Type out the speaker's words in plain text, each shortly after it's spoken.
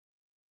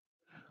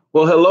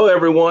Well, hello,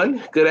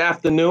 everyone. Good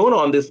afternoon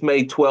on this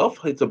May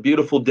 12th. It's a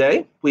beautiful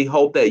day. We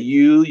hope that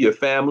you, your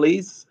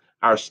families,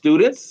 our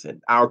students,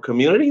 and our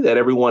community, that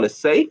everyone is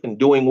safe and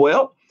doing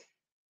well.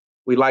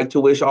 We'd like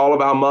to wish all of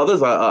our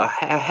mothers a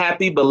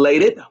happy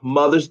belated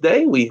Mother's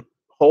Day. We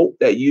hope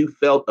that you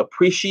felt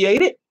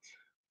appreciated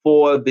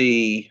for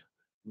the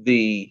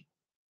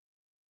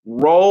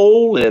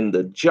role and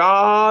the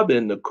job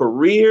and the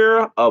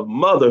career of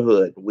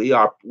motherhood.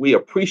 We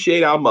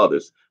appreciate our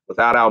mothers.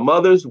 Without our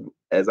mothers,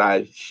 as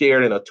I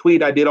shared in a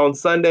tweet I did on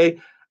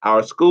Sunday,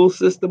 our school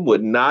system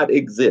would not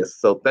exist.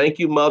 So thank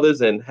you,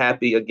 mothers, and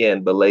happy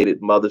again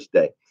belated Mother's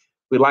Day.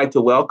 We'd like to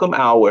welcome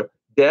our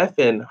deaf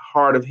and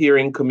hard of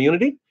hearing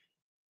community.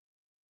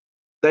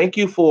 Thank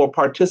you for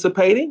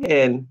participating,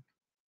 and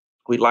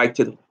we'd like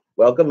to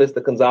welcome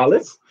Mr.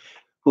 Gonzalez,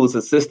 who's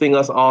assisting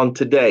us on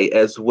today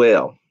as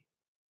well.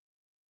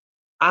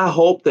 I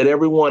hope that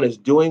everyone is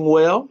doing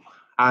well.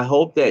 I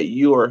hope that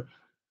you are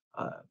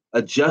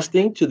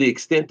adjusting to the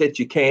extent that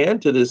you can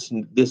to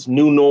this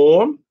new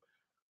norm.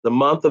 The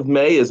month of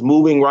May is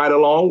moving right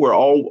along. We're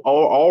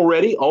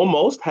already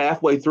almost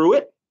halfway through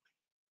it.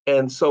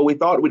 And so we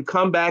thought we'd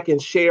come back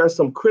and share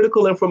some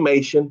critical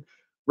information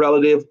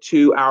relative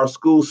to our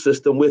school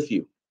system with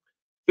you.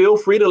 Feel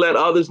free to let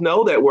others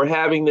know that we're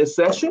having this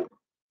session,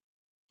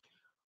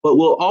 but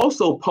we'll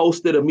also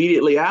post it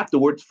immediately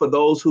afterwards for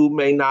those who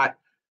may not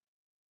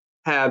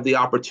have the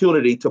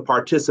opportunity to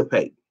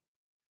participate.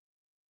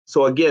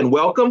 So again,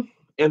 welcome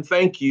and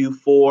thank you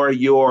for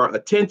your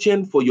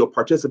attention, for your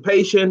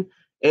participation,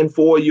 and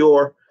for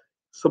your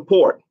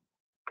support.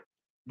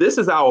 This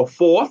is our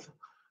fourth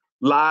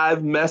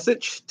live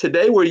message.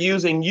 Today we're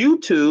using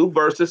YouTube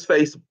versus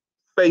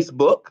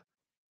Facebook,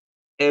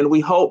 and we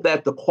hope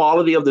that the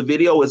quality of the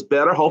video is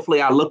better. Hopefully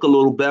I look a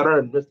little better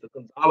and Mr.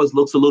 Gonzalez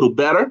looks a little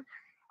better,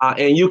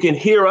 and you can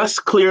hear us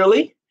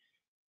clearly.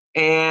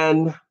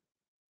 And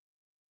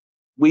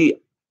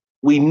we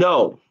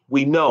know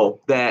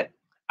that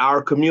our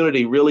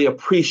community really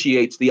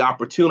appreciates the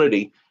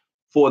opportunity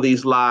for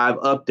these live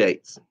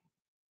updates.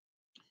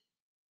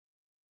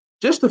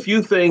 Just a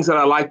few things that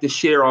I'd like to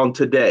share on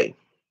today.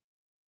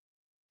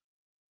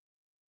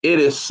 It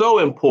is so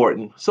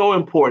important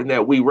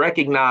that we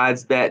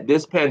recognize that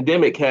this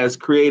pandemic has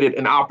created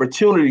an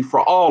opportunity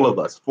for all of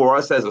us, for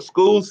us as a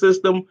school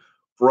system,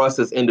 for us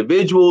as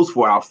individuals,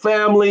 for our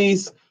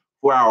families,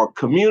 for our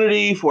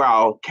community, for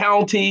our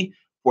county,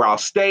 for our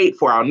state,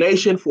 for our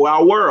nation, for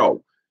our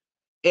world.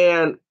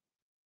 And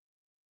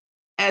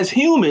as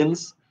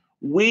humans,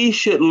 we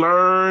should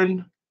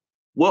learn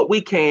what we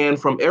can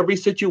from every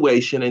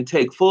situation and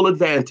take full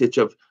advantage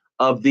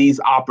of these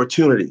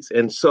opportunities.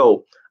 And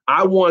so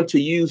I want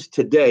to use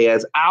today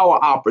as our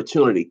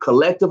opportunity,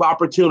 collective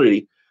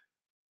opportunity,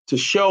 to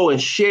show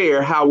and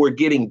share how we're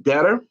getting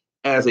better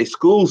as a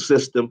school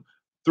system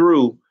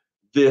through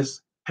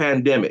this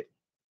pandemic.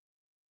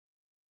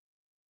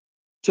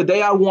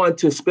 Today, I want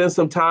to spend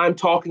some time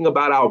talking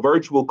about our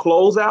virtual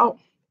closeout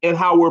and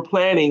how we're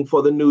planning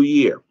for the new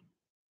year.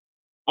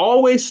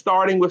 Always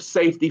starting with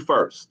safety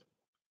first.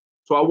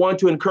 So I want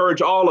to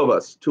encourage all of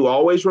us to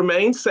always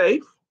remain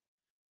safe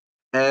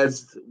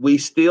as we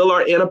still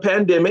are in a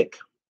pandemic.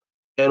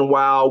 And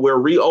while we're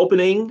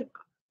reopening,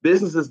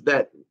 businesses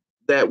that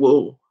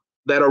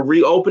are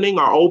reopening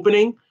are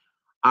opening,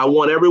 I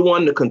want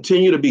everyone to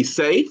continue to be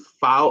safe,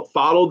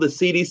 follow the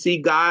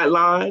CDC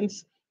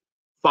guidelines,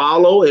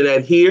 follow and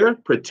adhere,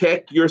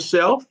 protect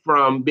yourself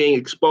from being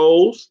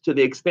exposed to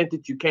the extent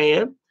that you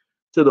can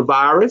to the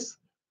virus,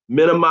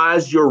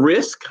 minimize your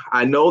risk.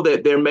 I know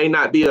that there may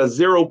not be a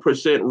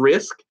 0%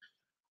 risk,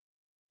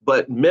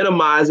 but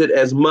minimize it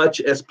as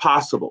much as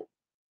possible.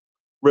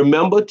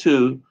 Remember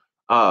to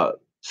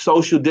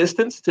social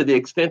distance to the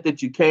extent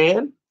that you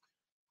can.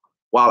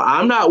 While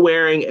I'm not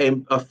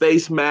wearing a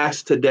face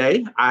mask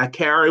today, I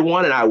carry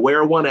one and I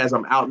wear one as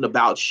I'm out and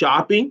about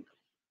shopping,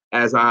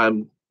 as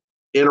I'm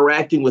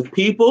interacting with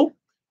people.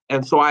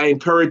 And so I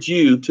encourage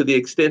you to the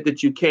extent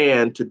that you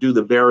can to do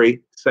the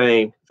very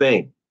same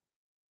thing.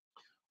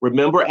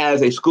 Remember,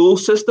 as a school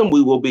system,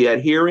 we will be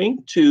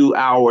adhering to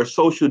our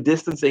social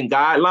distancing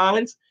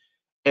guidelines,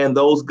 and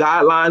those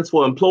guidelines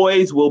for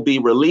employees will be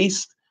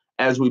released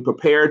as we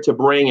prepare to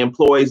bring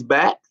employees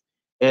back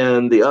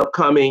in the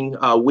upcoming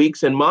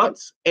weeks and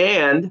months.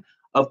 And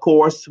of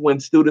course, when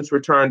students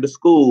return to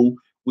school,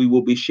 we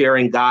will be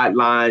sharing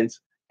guidelines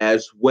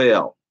as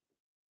well.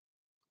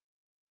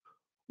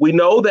 We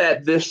know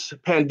that this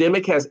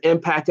pandemic has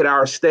impacted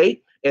our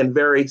state in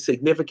very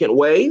significant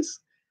ways.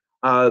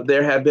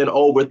 There have been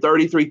over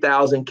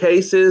 33,000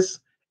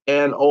 cases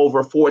and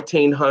over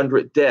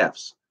 1,400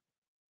 deaths.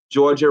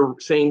 Georgia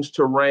seems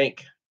to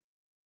rank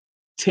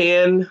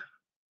 10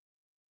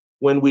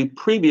 when we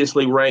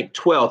previously ranked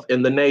 12th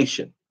in the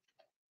nation.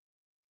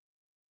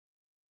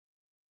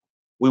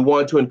 We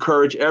want to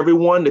encourage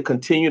everyone to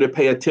continue to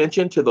pay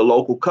attention to the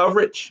local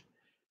coverage.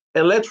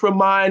 And let's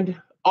remind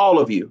all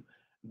of you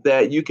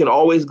that you can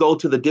always go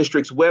to the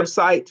district's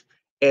website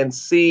and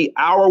see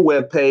our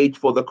webpage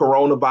for the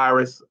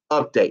coronavirus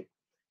update.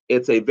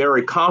 It's a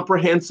very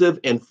comprehensive,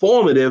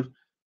 informative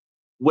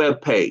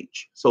web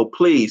page. So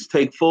please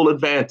take full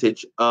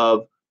advantage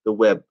of the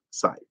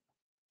website.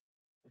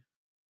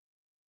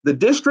 The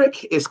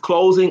district is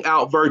closing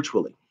out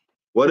virtually.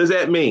 What does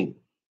that mean?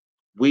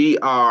 We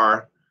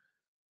are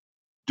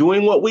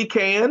doing what we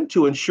can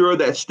to ensure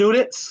that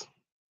students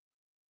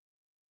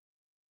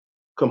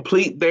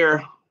complete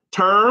their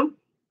term,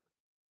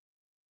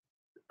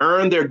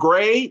 earn their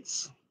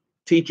grades,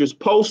 teachers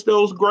post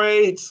those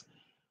grades,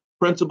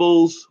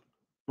 principals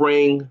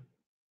bring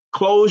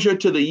closure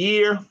to the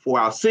year for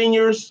our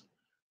seniors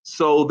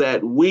so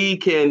that we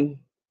can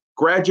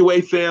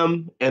graduate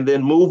them and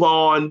then move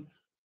on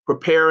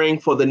preparing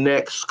for the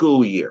next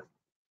school year.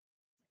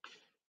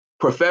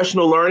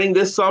 Professional learning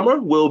this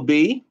summer will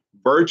be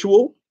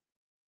virtual.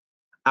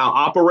 Our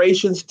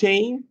operations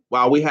team,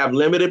 while we have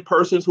limited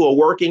persons who are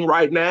working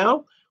right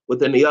now,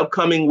 within the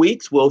upcoming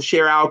weeks, we'll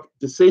share our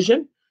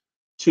decision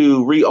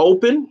to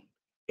reopen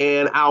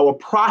and our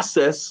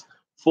process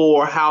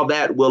for how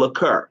that will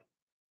occur.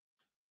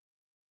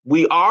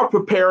 We are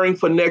preparing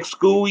for next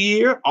school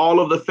year. All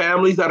of the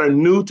families that are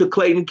new to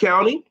Clayton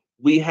County,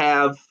 we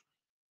have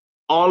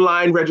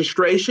online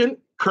registration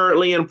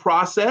currently in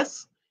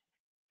progress.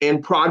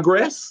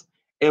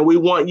 And we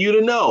want you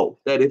to know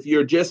that if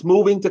you're just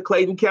moving to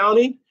Clayton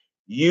County,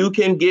 you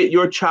can get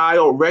your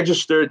child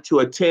registered to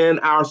attend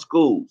our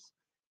schools.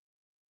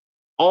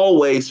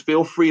 Always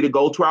feel free to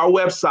go to our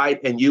website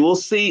and you will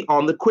see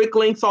on the quick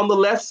links on the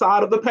left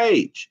side of the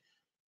page,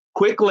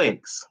 quick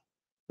links.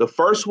 The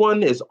first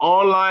one is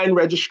online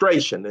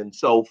registration. And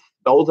so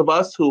those of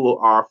us who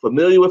are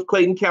familiar with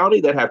Clayton County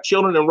that have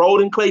children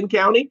enrolled in Clayton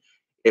County,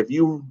 if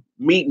you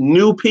meet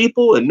new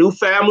people and new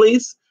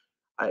families,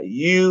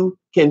 you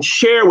can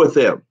share with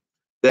them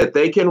that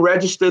they can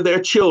register their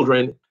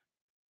children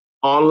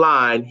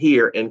online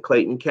here in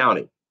Clayton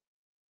County.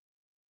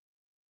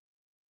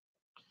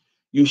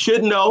 You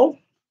should know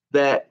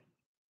that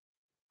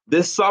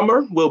this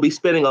summer we'll be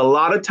spending a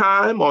lot of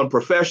time on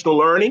professional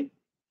learning.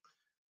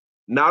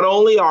 Not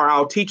only are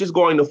our teachers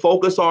going to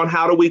focus on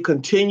how do we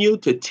continue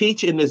to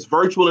teach in this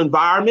virtual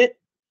environment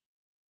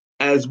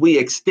as we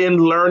extend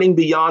learning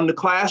beyond the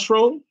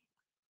classroom,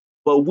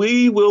 but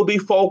we will be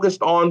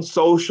focused on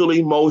social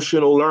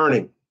emotional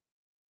learning.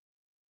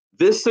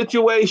 This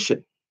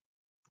situation,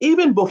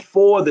 even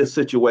before this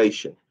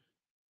situation,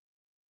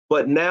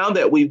 but now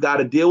that we've got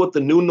to deal with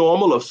the new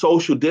normal of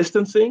social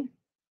distancing,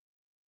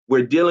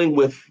 we're dealing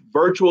with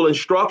virtual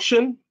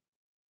instruction,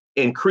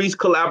 increased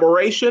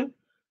collaboration.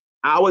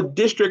 Our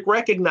district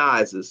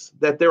recognizes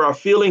that there are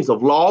feelings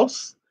of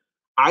loss,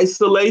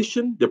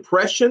 isolation,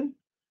 depression,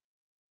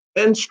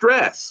 and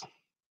stress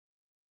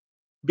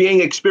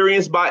being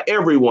experienced by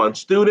everyone,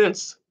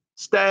 students,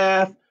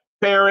 staff,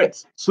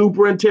 parents,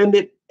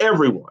 superintendent,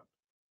 everyone,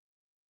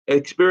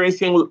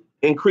 experiencing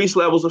increased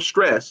levels of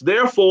stress.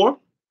 Therefore,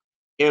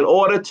 in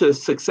order to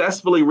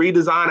successfully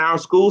redesign our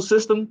school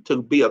system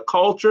to be a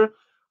culture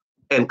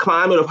and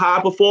climate of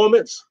high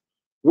performance,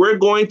 we're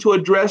going to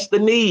address the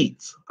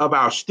needs of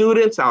our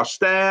students, our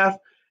staff,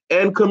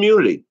 and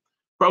community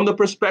from the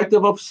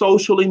perspective of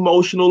social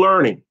emotional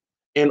learning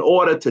in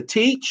order to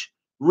teach,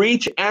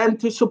 reach, and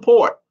to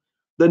support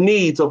the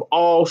needs of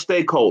all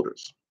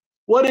stakeholders.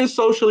 What is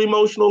social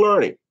emotional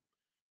learning?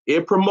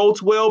 It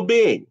promotes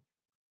well-being,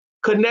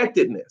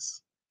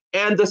 connectedness,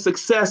 and the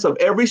success of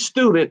every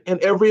student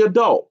and every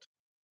adult.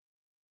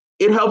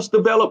 It helps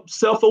develop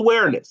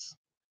self-awareness,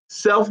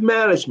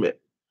 self-management,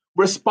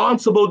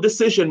 responsible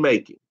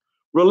decision-making,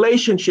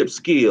 relationship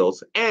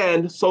skills,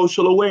 and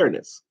social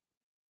awareness.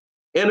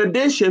 In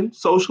addition,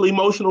 social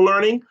emotional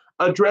learning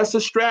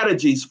addresses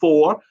strategies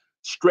for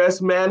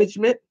stress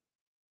management,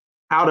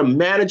 how to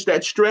manage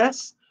that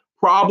stress,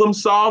 problem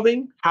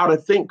solving, how to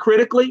think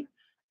critically,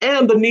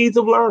 and the needs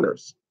of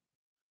learners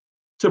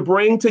to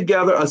bring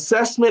together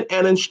assessment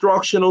and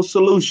instructional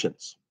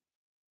solutions.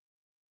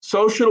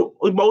 Social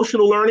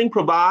emotional learning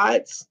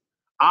provides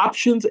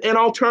options and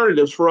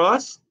alternatives for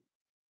us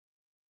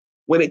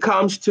when it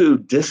comes to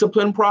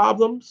discipline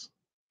problems,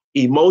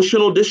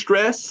 emotional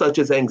distress, such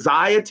as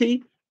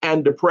anxiety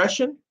and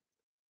depression,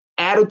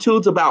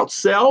 attitudes about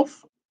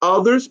self,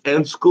 others,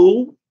 and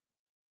school,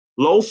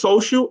 low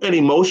social and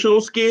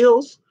emotional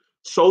skills,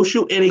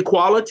 social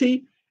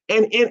inequality,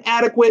 and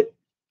inadequate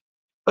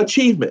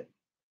achievement.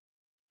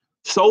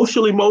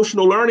 Social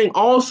emotional learning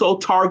also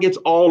targets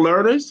all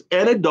learners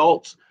and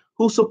adults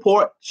who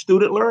support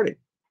student learning.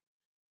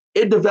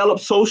 It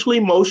develops social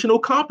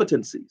emotional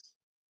competencies.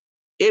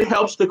 It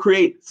helps to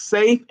create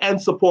safe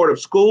and supportive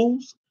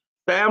schools,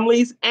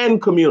 families,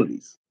 and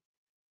communities.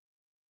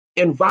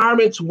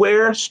 Environments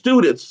where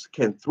students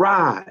can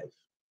thrive,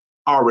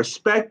 are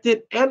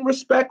respected and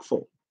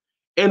respectful,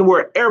 and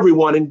where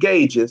everyone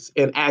engages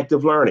in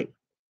active learning.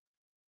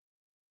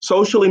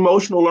 Social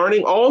emotional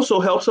learning also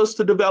helps us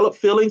to develop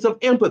feelings of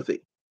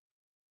empathy.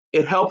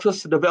 It helps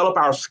us to develop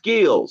our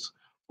skills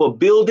for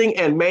building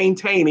and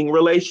maintaining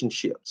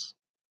relationships.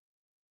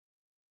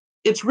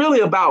 It's really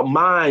about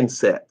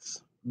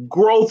mindsets,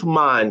 growth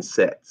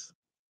mindsets.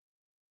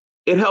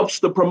 It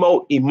helps to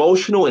promote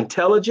emotional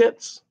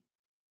intelligence,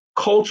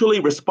 culturally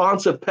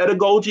responsive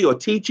pedagogy or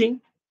teaching,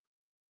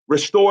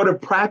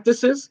 restorative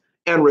practices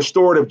and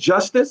restorative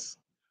justice,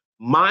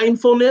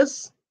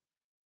 mindfulness,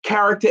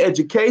 character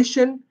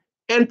education,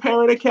 and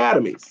parent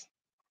academies,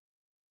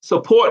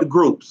 support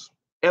groups,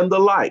 and the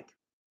like.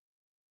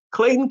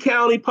 Clayton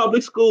County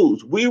Public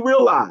Schools, we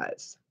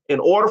realize in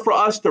order for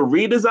us to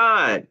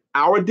redesign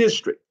our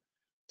district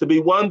to be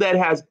one that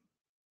has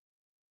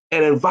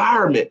an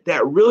environment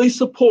that really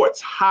supports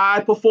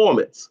high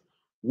performance,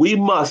 we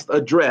must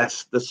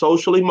address the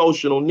social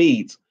emotional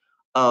needs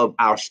of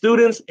our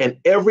students and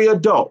every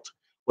adult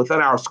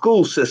within our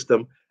school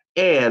system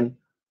and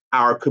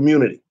our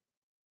community.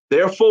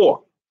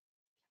 Therefore,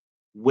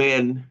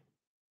 when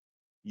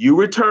you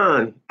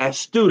return as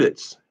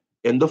students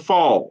in the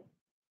fall,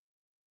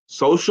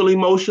 social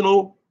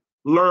emotional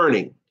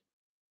learning,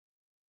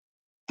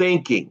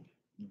 thinking,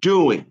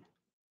 doing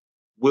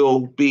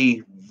will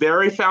be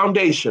very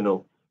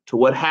foundational to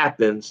what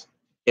happens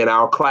in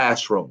our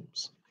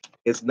classrooms.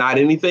 It's not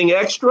anything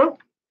extra.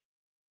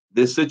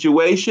 This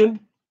situation,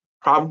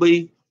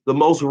 probably the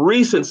most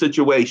recent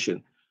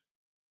situation,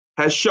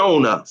 has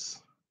shown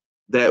us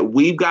that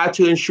we've got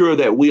to ensure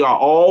that we are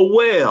all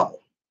well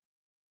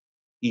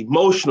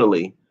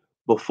emotionally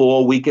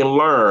before we can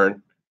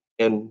learn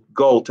and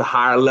go to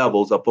higher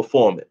levels of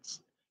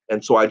performance.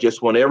 And so I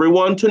just want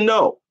everyone to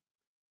know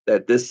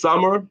that this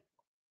summer,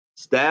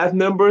 staff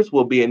members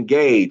will be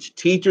engaged,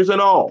 teachers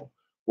and all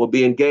will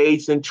be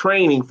engaged in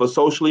training for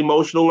social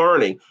emotional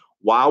learning,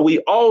 while we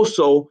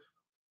also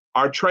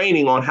are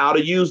training on how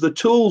to use the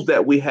tools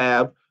that we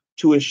have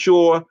to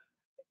ensure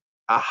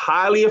a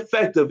highly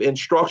effective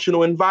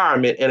instructional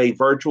environment in a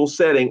virtual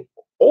setting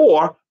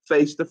or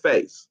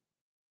face-to-face.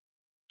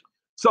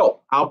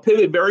 So I'll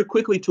pivot very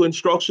quickly to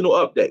instructional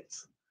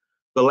updates.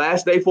 The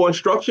last day for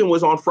instruction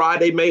was on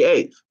Friday, May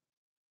 8th.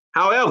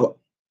 However,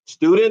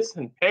 students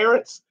and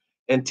parents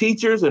and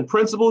teachers and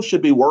principals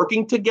should be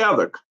working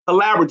together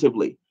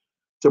collaboratively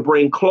to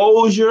bring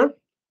closure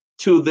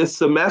to this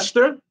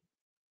semester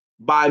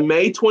by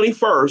May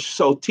 21st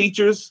so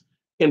teachers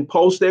can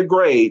post their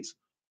grades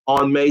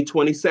on May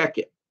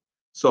 22nd.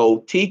 So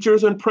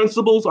teachers and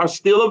principals are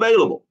still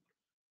available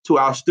to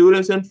our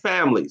students and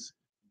families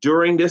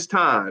during this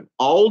time,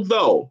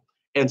 although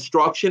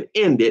instruction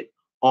ended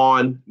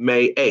on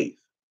May 8th.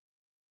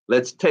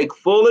 Let's take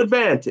full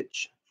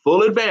advantage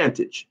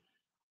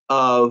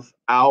of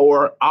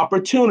our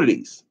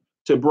opportunities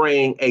to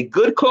bring a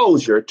good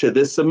closure to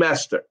this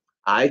semester.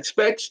 I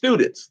expect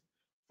students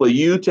for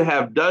you to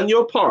have done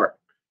your part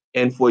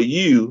and for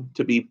you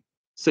to be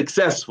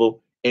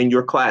successful in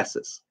your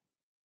classes.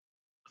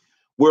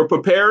 We're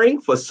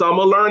preparing for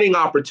summer learning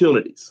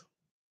opportunities.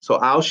 So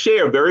I'll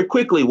share very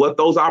quickly what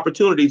those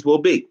opportunities will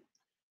be.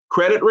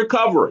 Credit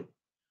recovery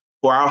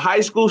for our high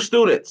school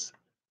students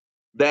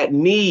that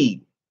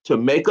need to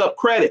make up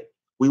credit.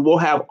 We will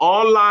have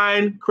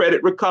online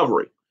credit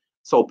recovery.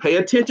 So pay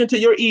attention to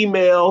your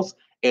emails,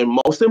 and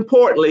most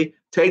importantly,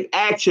 take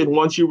action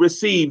once you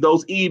receive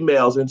those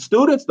emails. And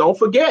students, don't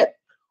forget,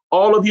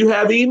 all of you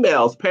have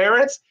emails.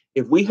 Parents,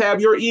 if we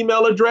have your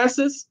email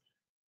addresses,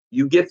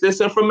 you get this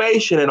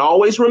information. And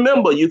always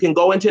remember, you can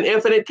go into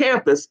Infinite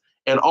Campus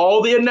and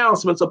all the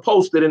announcements are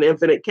posted in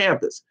Infinite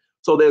Campus.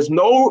 So there's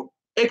no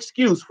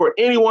excuse for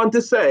anyone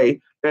to say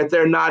that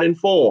they're not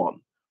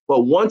informed.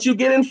 But once you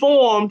get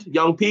informed,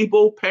 young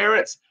people,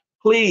 parents,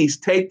 please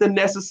take the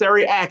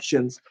necessary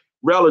actions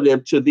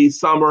relative to these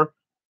summer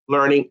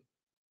learning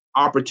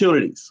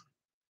opportunities.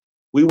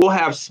 We will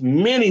have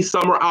many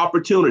summer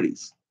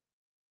opportunities.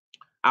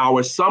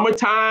 Our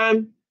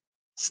summertime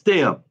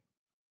STEM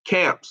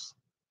camps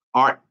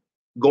are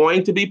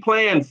going to be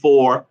planned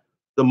for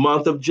the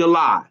month of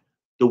July,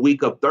 the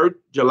week of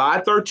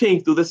July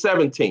 13th through the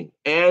 17th,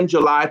 and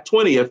July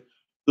 20th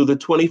through the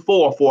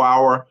 24th for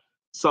our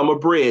Summer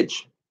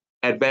Bridge,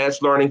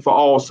 Advanced Learning for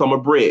All Summer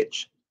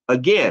Bridge.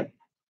 Again,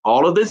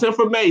 all of this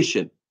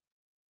information,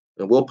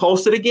 and we'll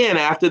post it again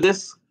after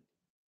this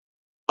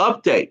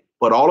update,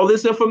 but all of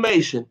this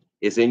information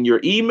is in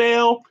your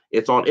email,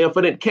 it's on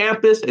Infinite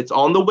Campus, it's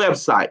on the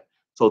website.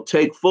 So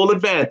take full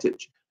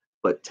advantage,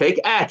 but take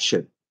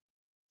action.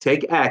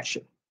 Take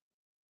action.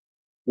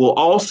 We'll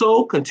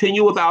also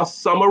continue with our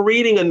summer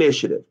reading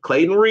initiative,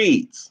 Clayton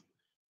Reads.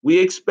 We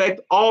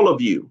expect all of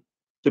you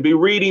to be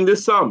reading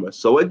this summer.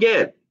 So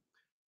again,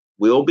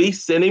 we'll be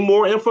sending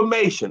more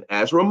information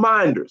as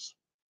reminders.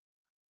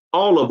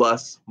 All of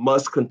us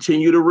must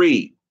continue to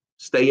read,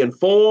 stay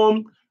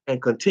informed,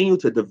 and continue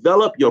to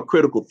develop your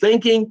critical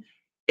thinking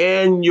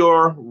and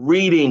your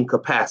reading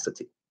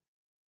capacity.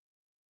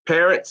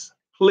 Parents,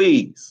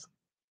 please,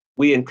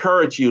 we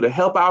encourage you to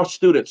help our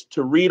students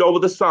to read over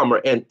the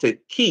summer and to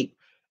keep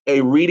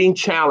a reading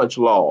challenge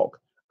log.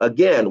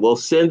 Again, we'll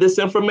send this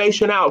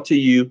information out to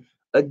you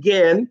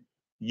again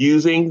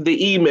using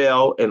the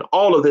email, and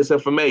all of this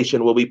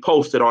information will be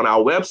posted on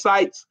our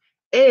websites,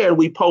 and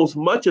we post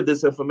much of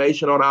this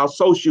information on our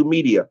social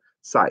media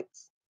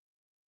sites.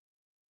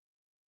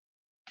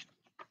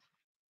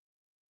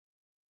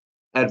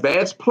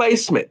 Advanced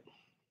placement.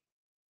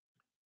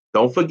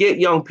 Don't forget,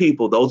 young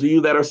people, those of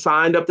you that are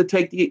signed up to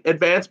take the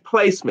advanced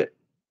placement,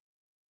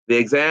 the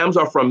exams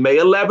are from May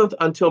 11th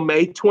until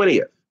May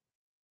 20th.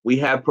 We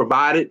have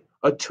provided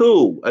a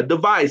tool, a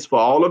device for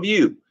all of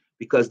you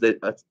because the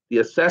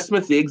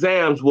assessments, the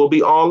exams will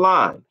be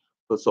online.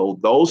 So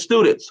those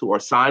students who are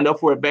signed up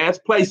for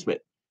advanced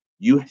placement,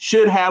 you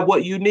should have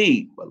what you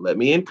need. But let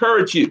me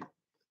encourage you,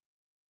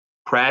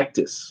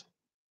 practice.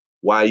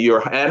 While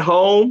you're at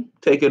home,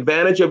 take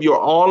advantage of your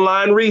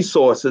online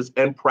resources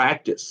and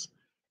practice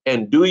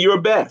and do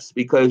your best,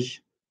 because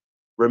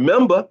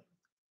remember,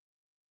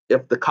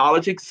 if the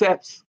college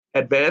accepts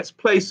advanced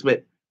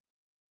placement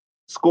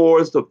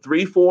scores of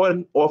 3,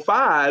 4, or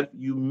 5,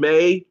 you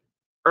may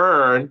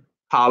earn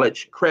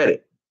college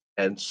credit.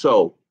 And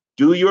so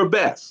do your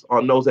best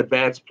on those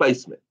advanced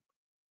placement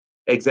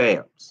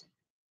exams.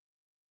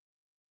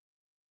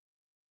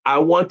 I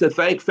want to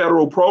thank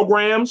federal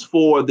programs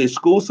for the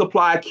school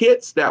supply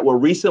kits that were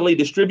recently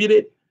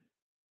distributed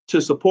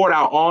to support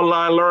our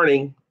online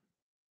learning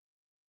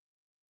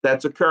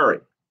that's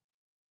occurring.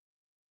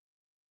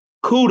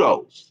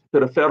 Kudos to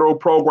the federal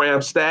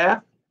program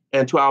staff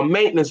and to our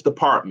maintenance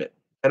department.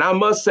 And I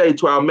must say,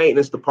 to our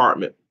maintenance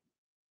department,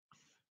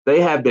 they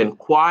have been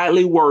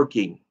quietly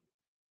working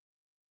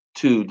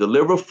to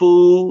deliver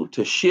food,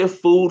 to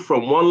shift food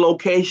from one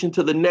location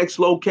to the next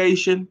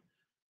location,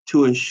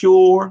 to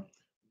ensure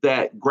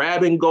that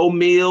grab-and-go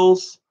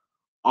meals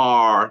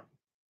are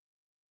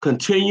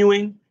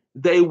continuing.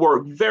 They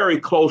work very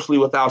closely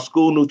with our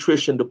school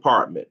nutrition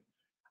department.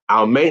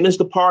 Our maintenance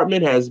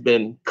department has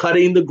been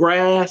cutting the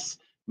grass,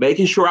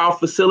 making sure our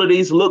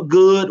facilities look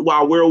good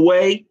while we're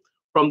away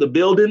from the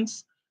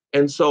buildings.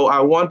 And so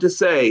I want to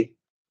say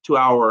to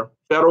our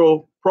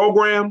federal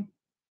program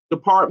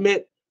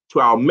department, to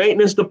our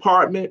maintenance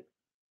department,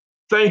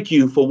 thank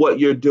you for what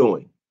you're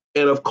doing.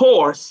 And of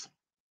course,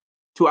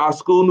 to our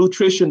school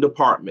nutrition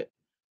department,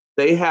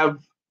 they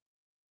have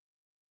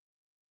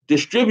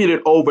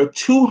distributed over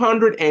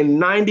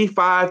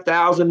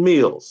 295,000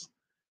 meals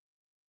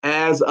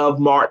as of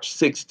March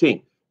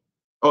 16th,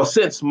 or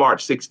since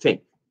March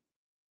 16th.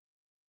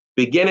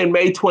 Beginning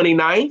May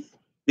 29th,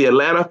 the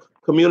Atlanta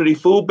Community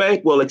Food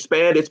Bank will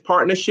expand its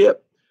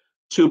partnership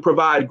to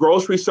provide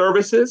grocery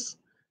services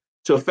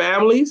to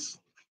families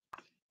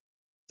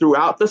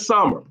throughout the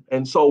summer.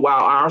 And so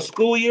while our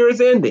school year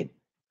is ending,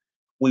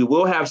 we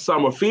will have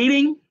summer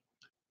feeding,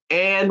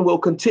 and we'll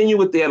continue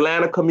with the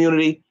Atlanta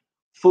Community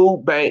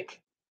Food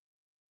Bank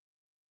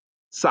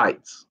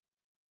sites.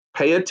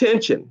 Pay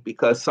attention,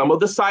 because some of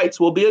the sites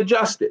will be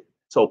adjusted.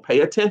 So pay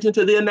attention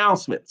to the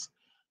announcements,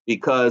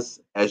 because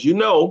as you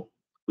know,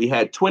 we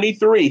had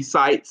 23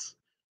 sites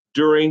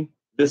during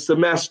this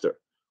semester.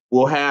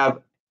 We'll have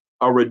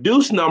a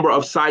reduced number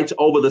of sites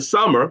over the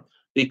summer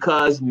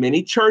because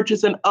many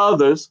churches and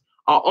others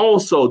are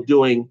also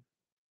doing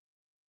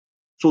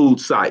food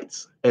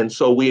sites. And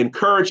so we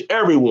encourage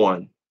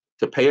everyone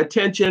to pay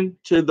attention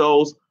to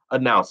those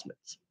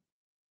announcements.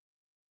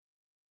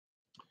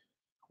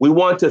 We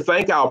want to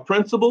thank our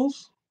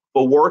principals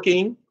for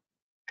working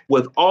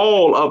with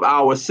all of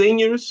our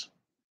seniors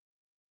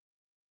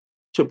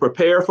to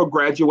prepare for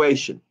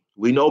graduation.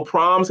 We know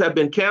proms have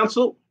been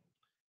canceled,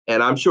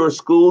 and I'm sure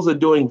schools are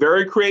doing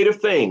very creative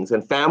things,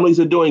 and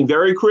families are doing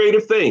very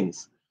creative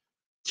things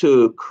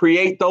to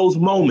create those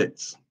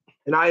moments.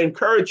 And I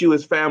encourage you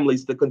as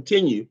families to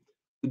continue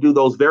to do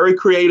those very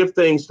creative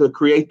things to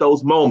create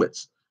those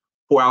moments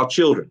for our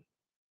children.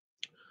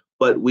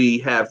 But we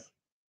have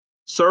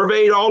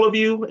surveyed all of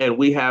you, and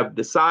we have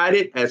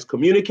decided, as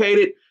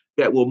communicated,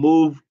 that we'll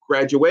move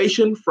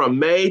graduation from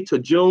May to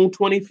June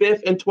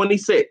 25th and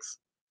 26th.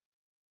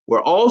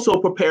 We're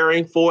also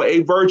preparing for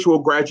a virtual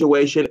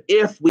graduation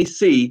if we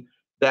see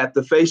that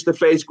the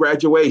face-to-face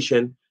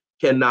graduation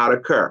cannot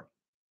occur.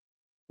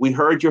 We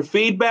heard your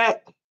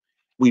feedback.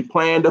 We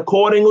planned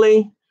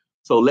accordingly.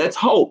 So let's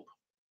hope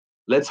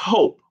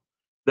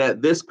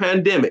that this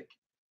pandemic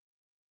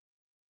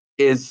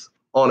is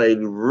on a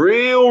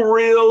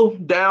real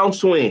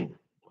downturn,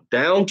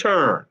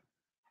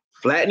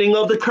 flattening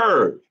of the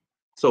curve,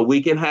 so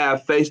we can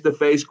have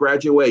face-to-face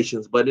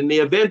graduations. But in the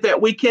event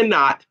that we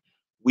cannot,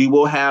 we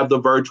will have the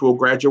virtual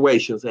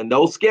graduations, and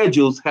those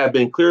schedules have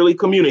been clearly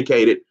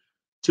communicated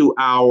to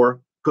our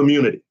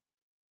community.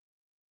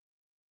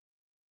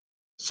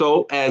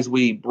 So as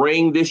we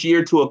bring this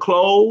year to a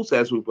close,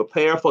 as we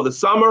prepare for the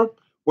summer,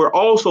 we're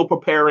also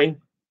preparing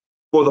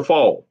for the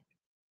fall.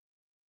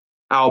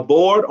 Our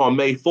board on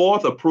May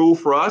 4th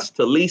approved for us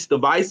to lease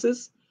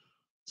devices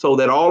so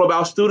that all of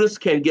our students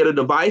can get a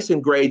device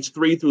in grades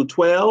 3 through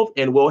 12,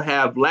 and we'll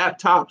have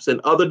laptops and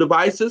other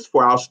devices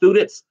for our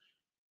students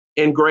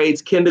in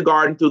grades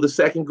kindergarten through the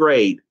 2nd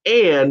grade.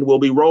 And we'll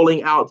be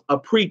rolling out a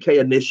pre-K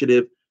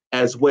initiative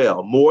as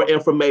well. More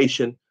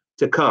information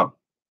to come.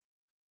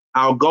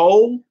 Our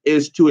goal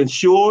is to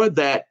ensure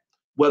that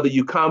whether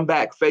you come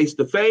back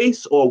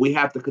face-to-face or we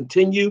have to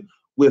continue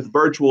with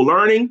virtual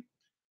learning,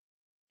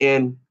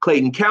 in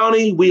Clayton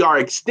County, we are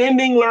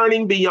extending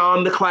learning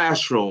beyond the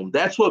classroom.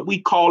 That's what we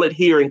call it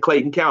here in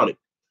Clayton County.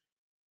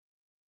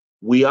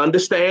 We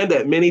understand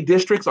that many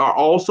districts are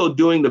also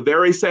doing the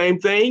very same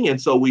thing,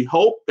 and so we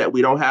hope that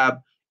we don't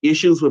have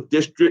issues with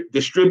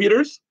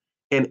distributors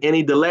and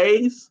any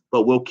delays,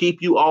 but we'll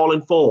keep you all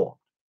informed.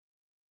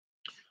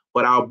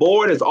 But our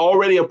board has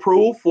already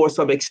approved for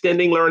some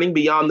extending learning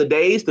beyond the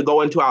days to go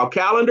into our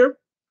calendar.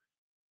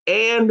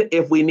 And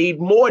if we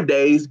need more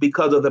days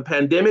because of the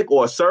pandemic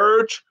or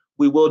surge,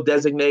 we will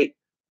designate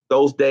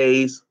those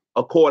days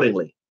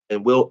accordingly,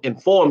 and we'll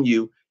inform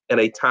you in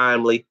a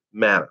timely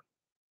manner.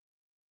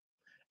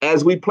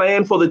 As we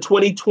plan for the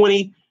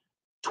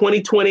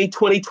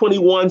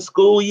 2020-2021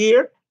 school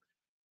year,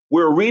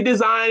 we're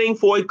redesigning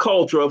for a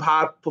culture of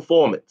high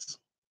performance.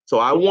 So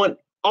I want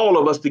all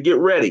of us to get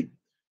ready.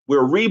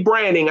 We're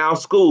rebranding our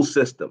school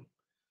system.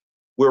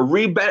 We're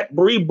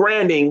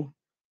rebranding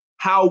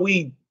how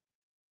we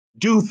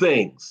do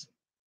things.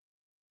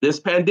 This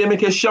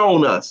pandemic has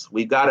shown us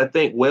we got to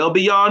think well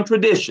beyond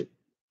tradition.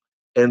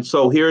 And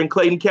so here in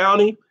Clayton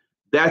County,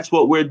 that's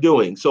what we're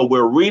doing. So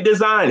we're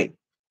redesigning.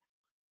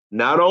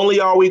 Not only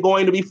are we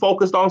going to be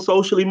focused on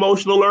social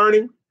emotional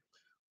learning,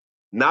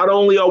 not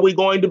only are we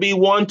going to be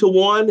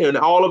one-to-one and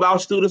all of our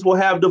students will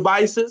have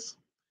devices,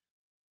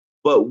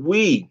 but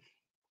we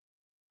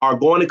are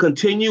going to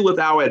continue with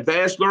our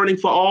advanced learning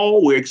for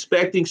all. We're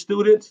expecting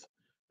students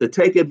to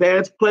take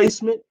advanced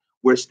placement.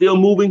 We're still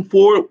moving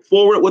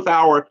forward with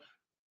our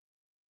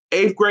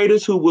 8th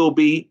graders who will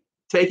be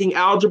taking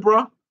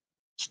algebra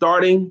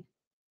starting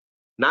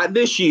not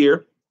this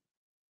year,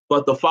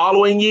 but the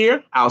following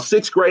year. Our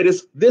 6th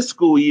graders this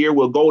school year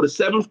will go to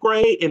 7th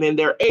grade, and in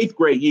their 8th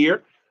grade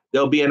year,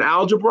 they'll be in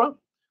algebra.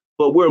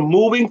 But we're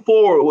moving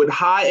forward with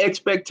high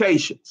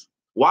expectations.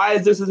 Why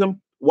is this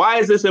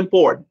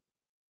important?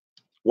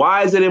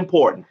 Why is it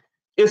important?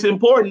 It's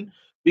important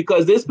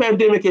because this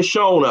pandemic has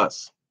shown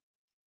us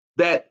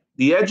that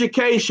the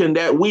education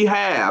that we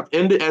have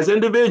as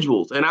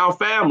individuals and our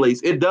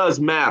families, it does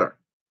matter.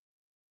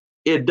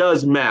 It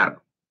does matter.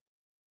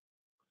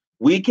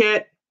 We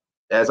can't,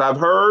 as I've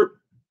heard,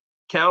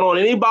 count on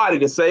anybody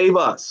to save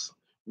us.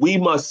 We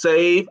must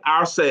save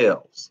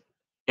ourselves.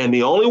 And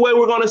the only way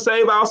we're going to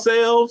save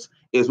ourselves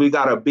is we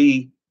got to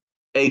be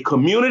a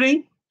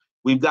community.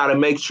 We've got to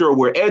make sure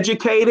we're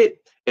educated,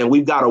 and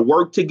we've got to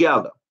work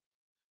together.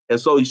 And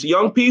so,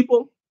 young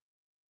people,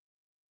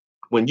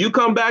 when you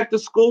come back to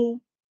school,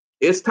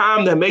 it's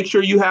time to make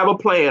sure you have a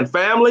plan.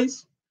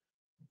 Families,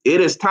 it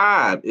is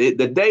time.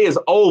 The day is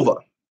over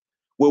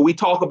where we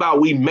talk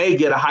about we may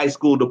get a high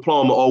school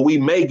diploma or we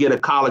may get a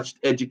college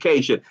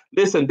education.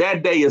 Listen,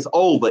 that day is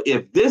over.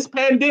 If this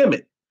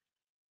pandemic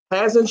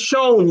hasn't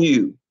shown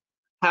you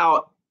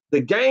how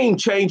the game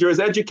changer is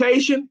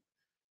education,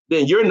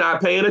 then you're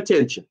not paying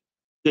attention.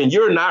 Then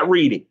you're not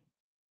reading.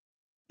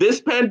 This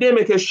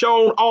pandemic has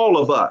shown all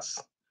of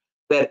us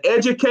that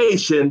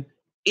education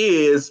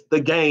is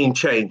the game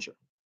changer.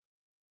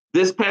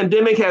 This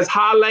pandemic has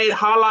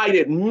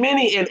highlighted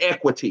many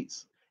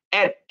inequities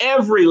at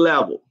every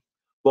level.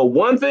 But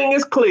one thing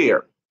is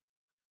clear,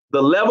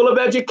 the level of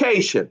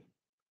education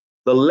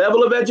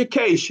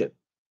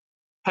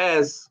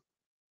has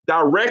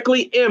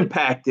directly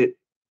impacted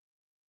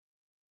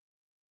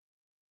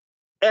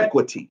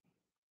equity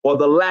or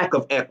the lack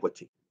of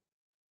equity.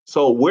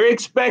 So we're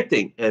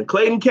expecting in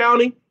Clayton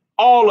County,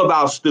 all of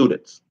our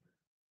students,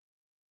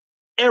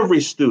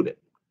 every student,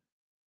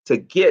 to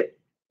get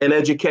an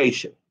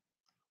education.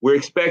 We're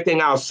expecting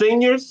our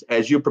seniors,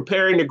 as you're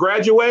preparing to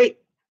graduate,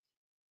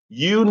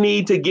 you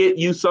need to get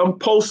you some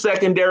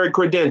post-secondary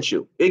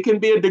credential. It can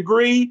be a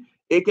degree,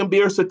 it can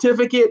be a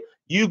certificate.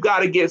 You've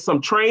got to get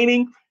some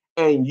training,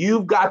 and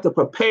you've got to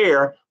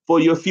prepare for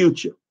your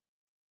future.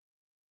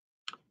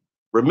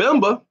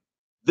 Remember,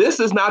 this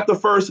is not the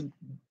first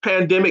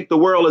pandemic the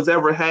world has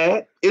ever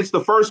had. It's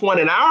the first one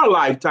in our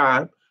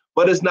lifetime,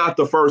 but it's not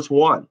the first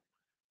one.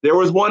 There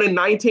was one in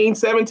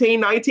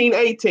 1917,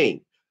 1918.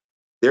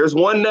 There's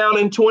one now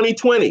in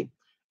 2020.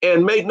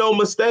 And make no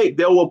mistake,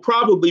 there will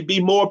probably be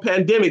more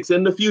pandemics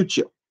in the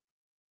future.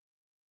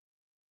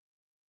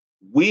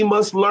 We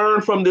must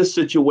learn from this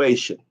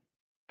situation.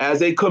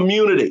 As a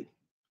community,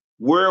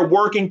 we're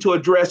working to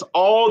address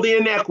all the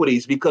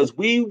inequities because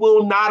we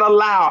will not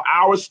allow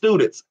our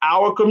students,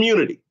 our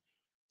community,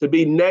 to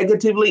be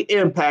negatively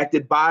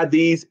impacted by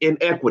these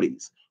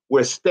inequities.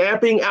 We're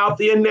stamping out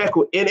the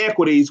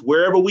inequities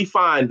wherever we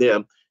find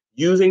them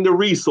using the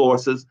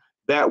resources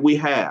that we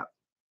have.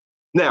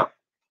 Now,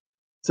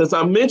 since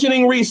I'm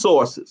mentioning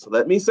resources,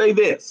 let me say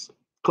this,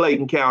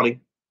 Clayton County,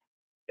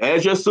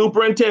 as your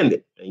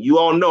superintendent, and you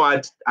all know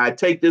I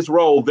take this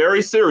role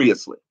very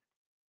seriously.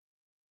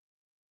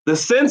 The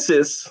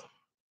census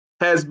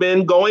has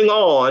been going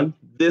on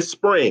this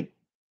spring.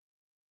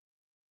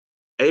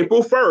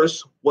 April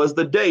 1st was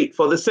the date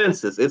for the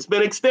census. It's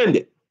been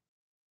extended.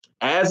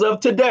 As of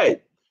today,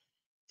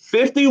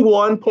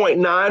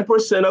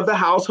 51.9% of the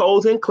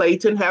households in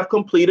Clayton have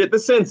completed the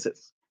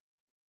census.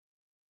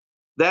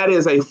 That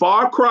is a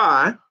far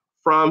cry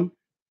from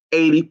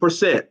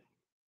 80%.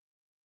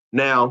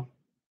 Now,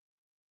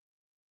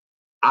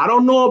 I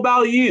don't know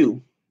about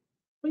you,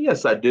 but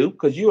yes, I do,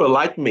 because you are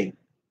like me.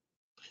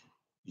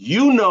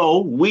 You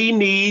know we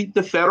need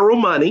the federal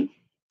money.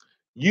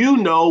 You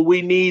know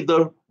we need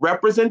the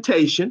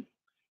representation.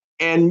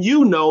 And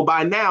you know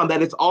by now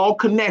that it's all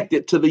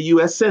connected to the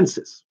US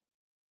Census.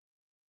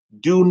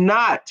 Do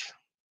not,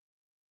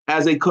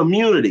 as a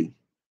community,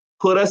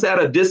 put us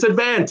at a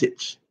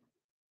disadvantage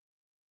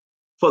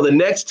for the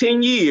next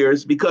 10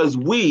 years because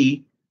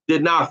we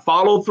did not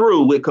follow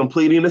through with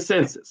completing the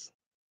census.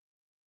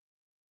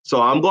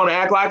 So I'm going to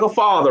act like a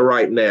father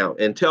right now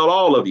and tell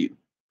all of you,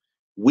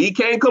 we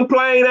can't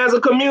complain as a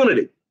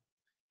community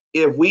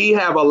if we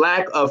have a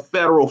lack of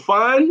federal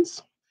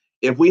funds,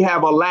 if we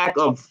have a lack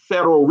of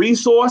federal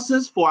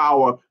resources for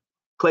our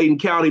Clayton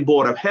County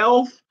Board of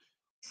Health,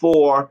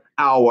 for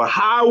our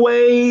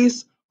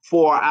highways,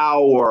 for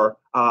our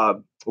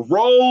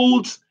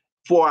roads,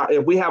 for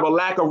if we have a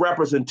lack of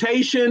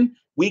representation,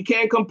 we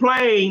can't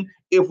complain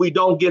if we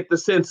don't get the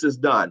census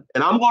done.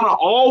 And I'm going to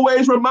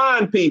always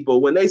remind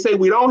people when they say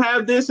we don't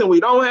have this and we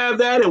don't have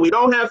that and we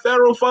don't have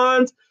federal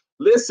funds,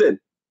 listen,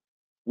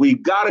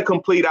 we've got to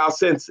complete our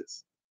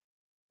census.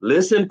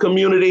 Listen,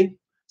 community.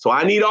 So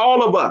I need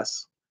all of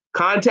us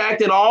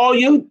contacting all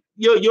your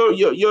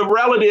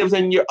relatives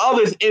and your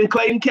others in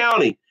Clayton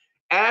County.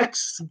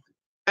 Ask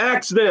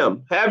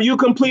them, have you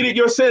completed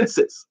your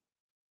census?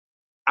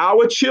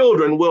 Our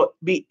children will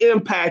be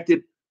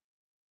impacted.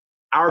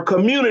 Our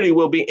community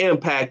will be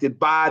impacted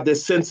by the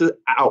census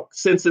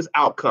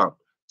outcome.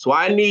 So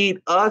I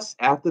need us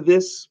after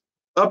this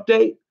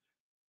update.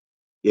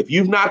 If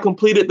you've not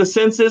completed the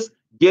census,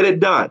 get it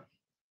done.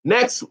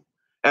 Next,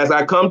 as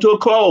I come to a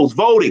close,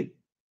 voting.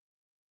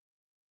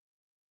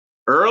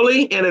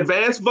 Early and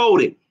advanced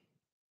voting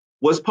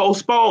was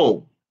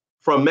postponed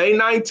from May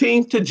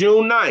 19th to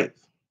June 9th.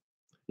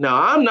 Now,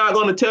 I'm not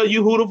going to tell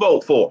you who to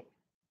vote for,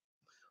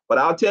 but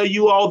I'll tell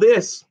you all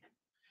this.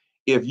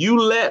 If you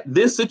let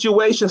this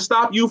situation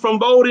stop you from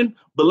voting,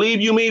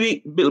 believe you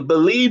me,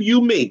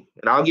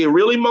 and I'll get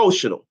real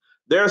emotional.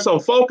 There are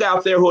some folk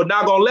out there who are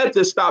not going to let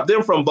this stop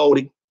them from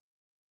voting.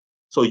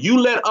 So you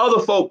let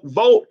other folk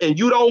vote and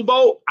you don't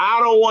vote, I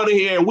don't want to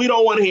hear, and we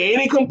don't want to hear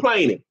any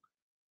complaining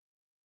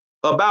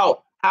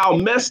about how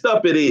messed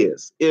up it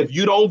is if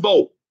you don't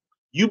vote.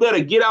 You better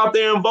get out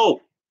there and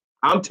vote.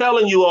 I'm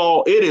telling you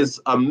all, it is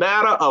a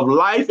matter of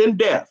life and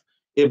death.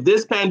 If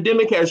this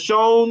pandemic has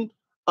shown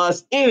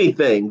us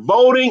anything,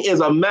 voting is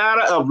a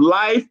matter of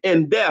life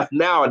and death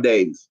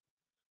nowadays.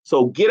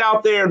 So get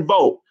out there and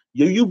vote.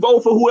 You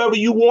vote for whoever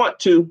you want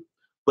to,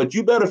 but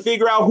you better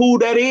figure out who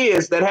that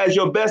is that has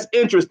your best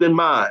interest in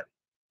mind.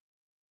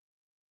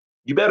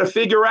 You better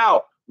figure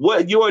out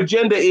what your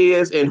agenda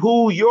is and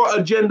who your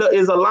agenda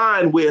is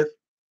aligned with.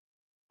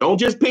 Don't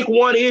just pick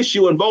one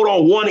issue and vote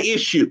on one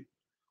issue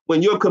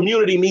when your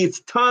community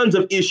needs tons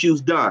of issues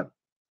done.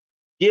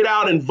 Get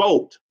out and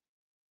vote.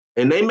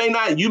 And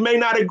you may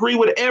not agree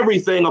with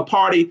everything a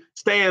party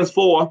stands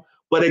for,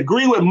 but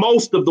agree with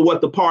most of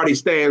what the party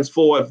stands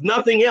for. If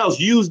nothing else,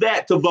 use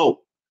that to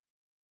vote.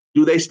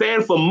 Do they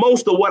stand for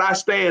most of what I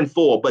stand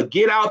for? But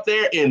get out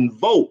there and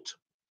vote.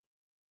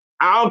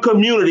 Our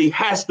community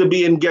has to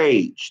be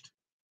engaged.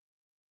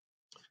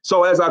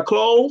 So as I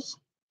close,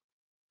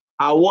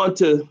 I want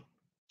to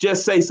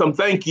just say some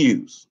thank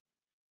yous.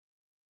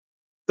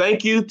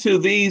 Thank you to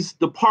these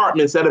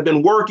departments that have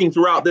been working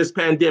throughout this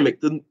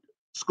pandemic, the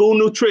school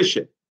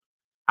nutrition,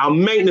 our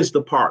maintenance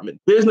department,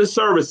 business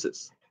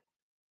services,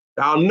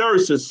 our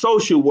nurses,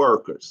 social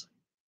workers,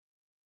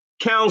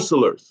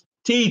 counselors,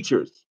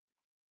 teachers,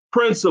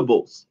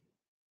 principals.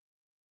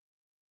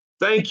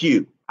 Thank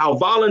you. Our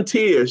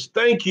volunteers,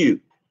 thank you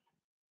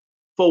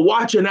for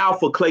watching out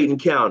for Clayton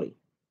County,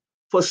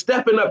 for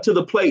stepping up to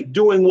the plate,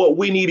 doing what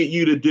we needed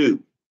you to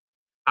do.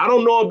 I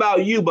don't know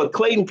about you, but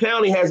Clayton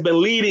County has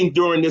been leading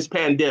during this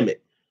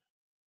pandemic.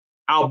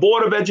 Our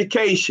Board of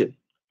Education,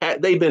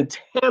 they've been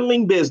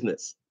handling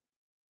business,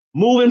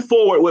 moving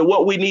forward with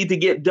what we need to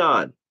get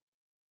done.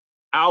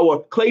 Our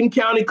Clayton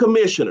County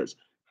commissioners,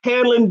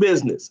 handling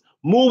business,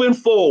 moving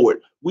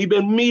forward. We've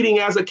been meeting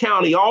as a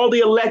county, all the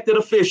elected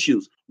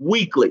officials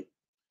weekly,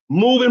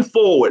 moving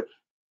forward,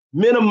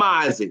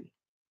 minimizing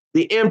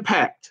the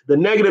impact, the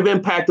negative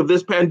impact of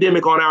this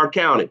pandemic on our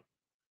county.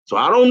 So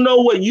I don't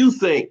know what you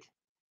think,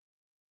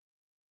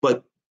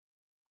 but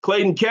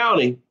Clayton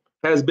County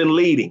has been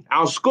leading.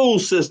 Our school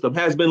system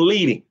has been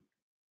leading.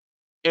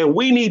 And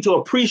we need to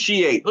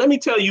appreciate, let me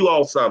tell you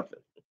all something.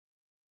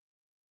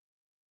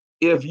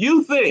 If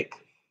you think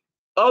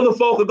other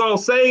folk are going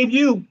to save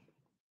you,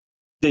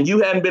 then you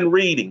hadn't been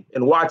reading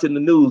and watching the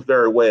news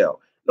very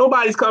well.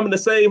 Nobody's coming to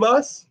save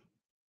us.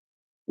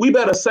 We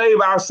better save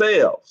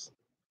ourselves.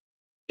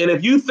 And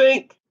if you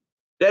think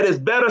that it's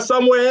better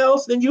somewhere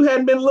else, then you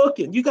hadn't been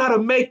looking. You got to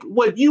make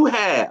what you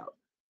have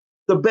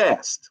the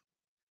best.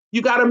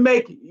 You got to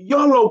make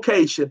your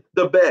location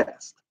the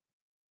best.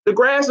 The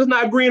grass is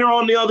not greener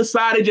on the other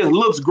side. It just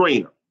looks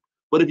greener.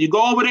 But if you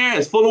go over there,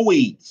 it's full of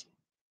weeds.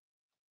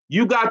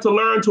 You got to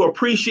learn to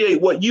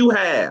appreciate what you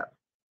have.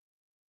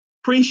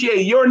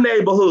 Appreciate your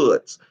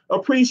neighborhoods.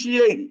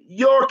 Appreciate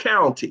your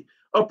county.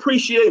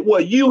 Appreciate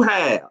what you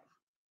have.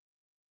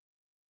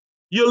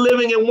 You're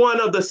living in one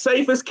of the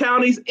safest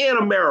counties in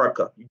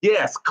America.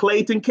 Yes,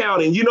 Clayton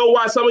County. And you know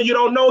why some of you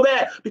don't know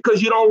that?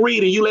 Because you don't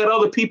read and you let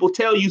other people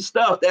tell you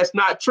stuff that's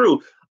not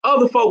true.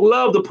 Other folk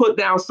love to put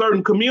down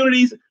certain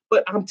communities,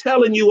 but I'm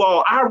telling you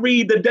all, I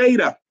read the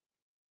data.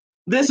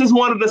 This is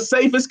one of the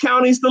safest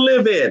counties to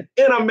live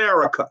in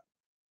America.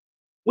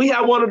 We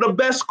have one of the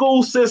best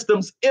school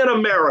systems in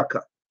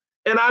America.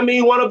 And I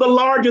mean one of the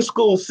largest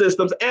school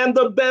systems and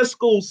the best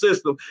school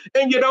system.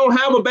 And you don't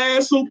have a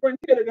bad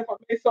superintendent, if I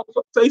may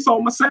say so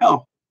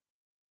myself.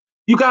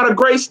 You got a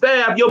great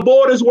staff. Your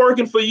board is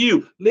working for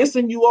you.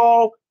 Listen, you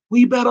all,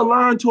 we better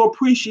learn to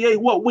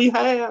appreciate what we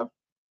have.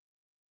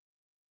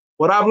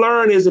 What I've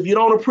learned is if you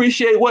don't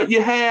appreciate what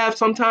you have,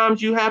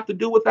 sometimes you have to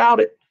do without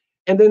it.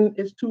 And then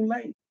it's too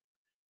late.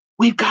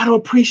 We've got to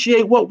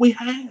appreciate what we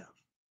have.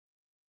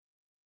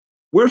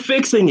 We're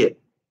fixing it.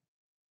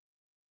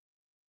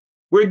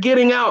 We're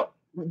getting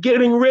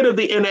rid of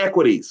the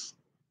inequities,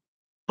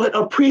 but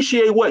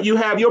appreciate what you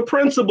have, your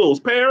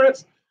principles,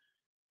 parents.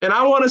 And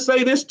I want to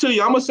say this to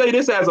you. I'm going to say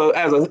this as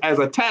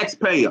a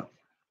taxpayer.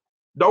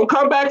 Don't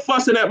come back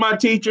fussing at my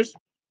teachers.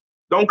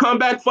 Don't come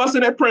back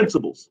fussing at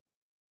principals.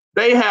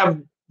 They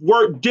have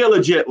worked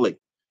diligently.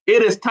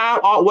 It is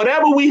time,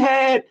 whatever we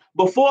had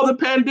before the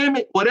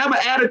pandemic, whatever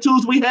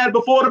attitudes we had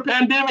before the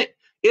pandemic,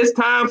 it's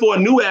time for a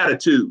new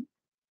attitude.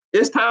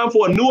 It's time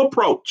for a new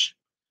approach.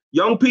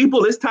 Young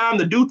people, it's time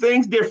to do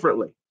things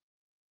differently.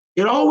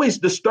 It always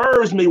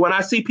disturbs me when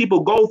I see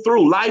people go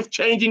through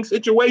life-changing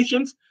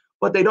situations,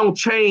 but they don't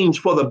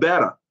change for the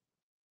better.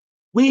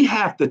 We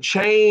have to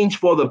change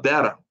for the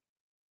better.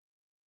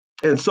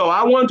 And so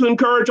I want to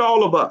encourage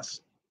all of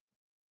us.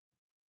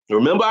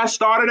 Remember, I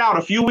started out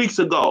a few weeks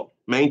ago.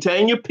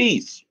 Maintain your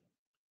peace.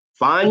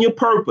 Find your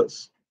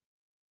purpose.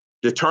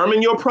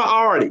 Determine your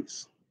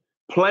priorities.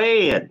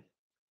 Plan.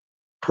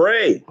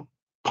 Pray.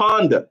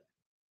 Ponder.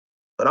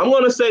 But I'm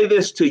going to say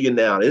this to you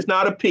now. It's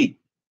not a peek,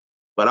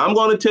 but I'm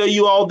going to tell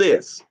you all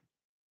this.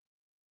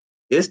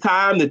 It's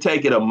time to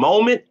take it a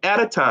moment at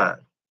a time.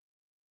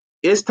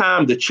 It's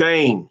time to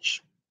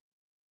change.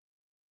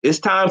 It's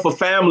time for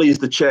families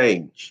to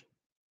change.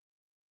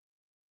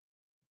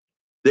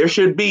 There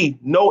should be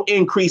no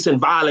increase in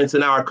violence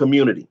in our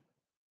community.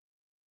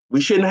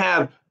 We shouldn't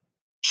have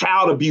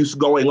child abuse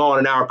going on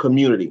in our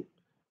community.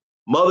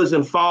 Mothers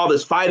and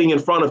fathers fighting in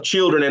front of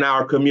children in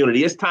our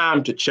community. It's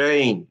time to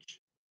change.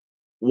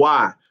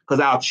 Why? Because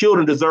our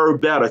children deserve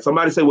better.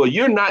 Somebody say, well,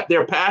 you're not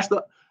their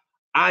pastor.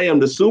 I am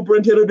the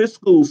superintendent of this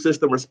school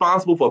system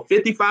responsible for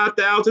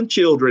 55,000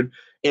 children.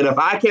 And if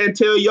I can't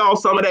tell y'all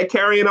some of that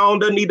carrying on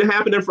doesn't need to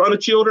happen in front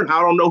of children,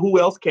 I don't know who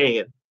else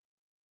can.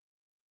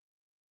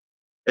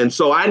 And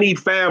so I need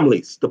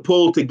families to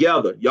pull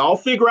together. Y'all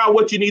figure out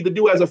what you need to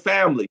do as a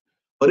family,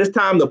 but it's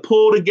time to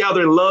pull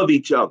together and love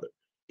each other.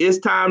 It's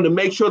time to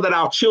make sure that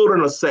our children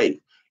are safe.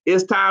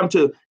 It's time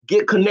to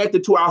get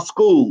connected to our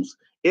schools.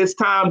 It's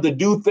time to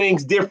do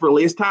things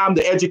differently. It's time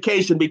that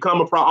education become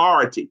a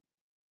priority.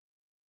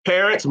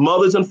 Parents,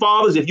 mothers, and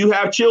fathers, if you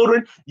have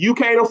children, you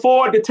can't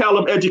afford to tell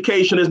them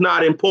education is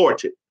not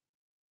important.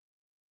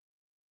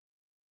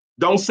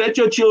 Don't set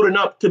your children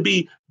up to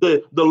be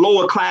the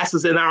lower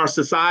classes in our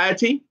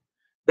society.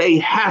 They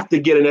have to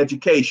get an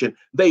education.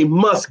 They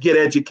must get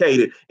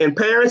educated. And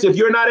parents, if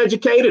you're not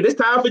educated, it's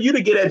time for you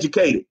to get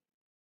educated.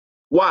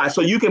 Why?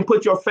 So you can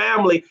put your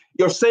family,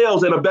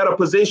 yourselves in a better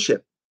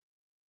position.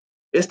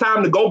 It's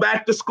time to go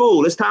back to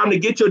school. It's time to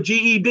get your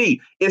GED.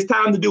 It's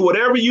time to do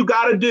whatever you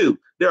got to do.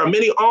 There are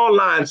many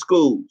online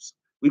schools.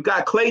 We've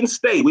got Clayton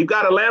State. We've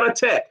got Atlanta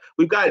Tech.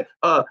 We've got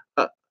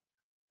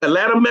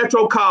Atlanta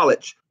Metro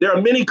College. There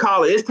are many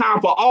colleges. It's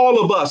time for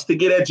all of us to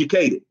get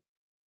educated.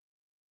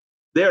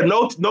 There are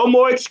no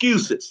more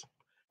excuses.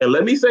 And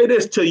let me say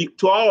this to you,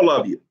 to all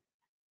of you.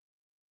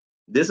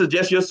 This is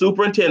just your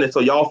superintendent,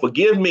 so y'all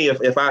forgive me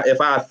if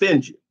I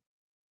offend you.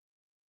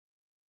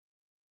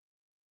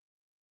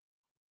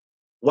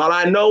 While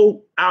I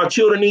know our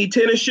children need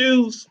tennis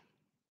shoes,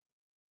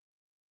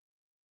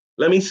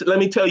 let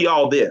me tell you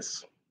all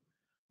this.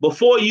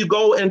 Before you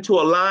go into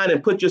a line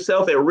and put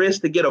yourself at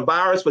risk to get a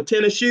virus for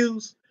tennis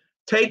shoes,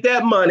 take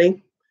that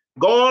money,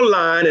 go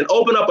online and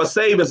open up a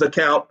savings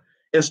account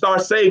and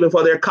start saving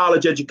for their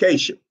college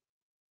education.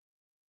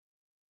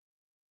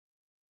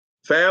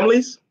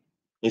 Families,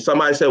 and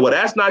somebody said, well,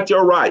 that's not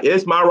your right.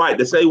 It's my right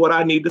to say what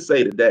I need to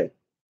say today,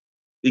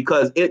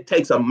 because it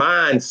takes a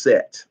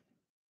mindset.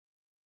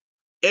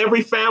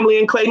 Every family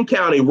in Clayton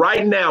County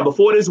right now,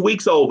 before this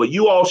week's over,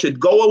 you all should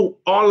go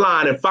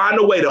online and find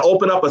a way to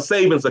open up a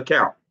savings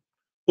account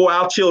for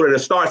our children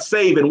and start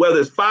saving, whether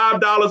it's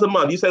 $5 a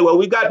month. You say, well,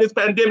 we got this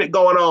pandemic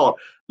going on.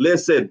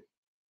 Listen,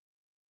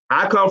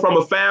 I come from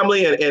a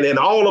family and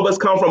all of us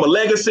come from a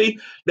legacy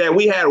that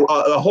we had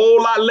a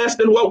whole lot less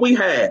than what we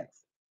had,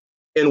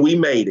 and we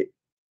made it,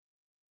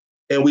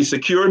 and we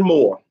secured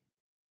more.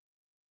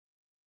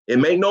 And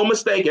make no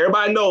mistake,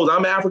 everybody knows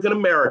I'm African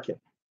American.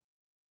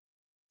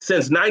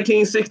 Since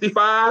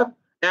 1965,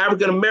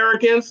 African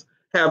Americans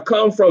have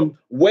come from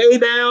way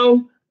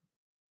down,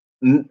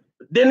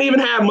 didn't even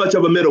have much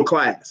of a middle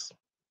class,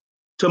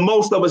 to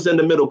most of us in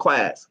the middle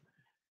class.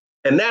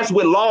 And that's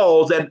with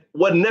laws that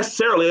wasn't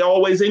necessarily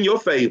always in your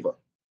favor.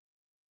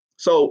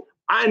 So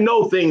I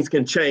know things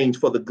can change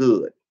for the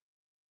good,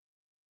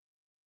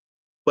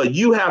 but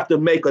you have to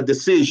make a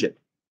decision.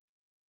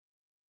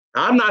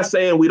 I'm not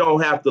saying we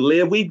don't have to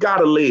live. We've got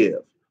to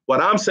live.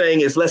 What I'm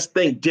saying is let's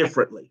think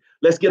differently.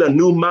 Let's get a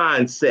new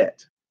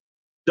mindset.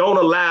 Don't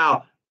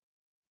allow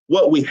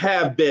what we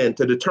have been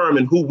to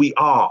determine who we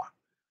are.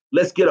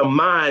 Let's get a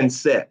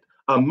mindset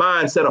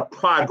of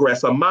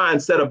progress, a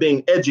mindset of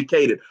being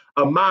educated,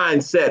 a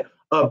mindset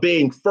of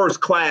being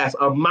first class,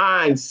 a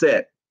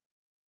mindset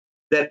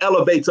that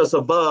elevates us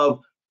above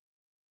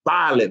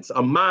violence,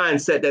 a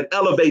mindset that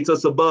elevates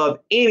us above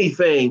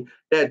anything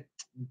that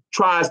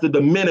tries to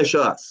diminish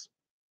us.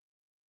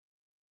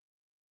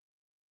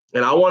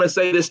 And I want to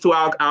say this to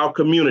our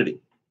community.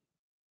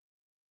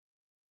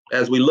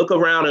 As we look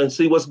around and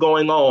see what's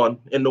going on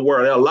in the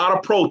world, there are a lot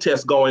of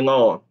protests going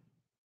on.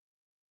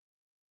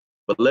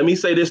 But let me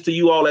say this to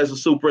you all as a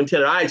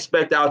superintendent. I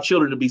expect our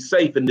children to be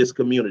safe in this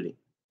community.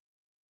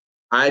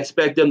 I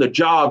expect them to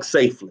jog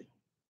safely.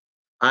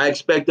 I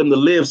expect them to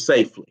live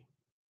safely.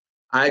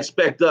 I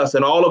expect us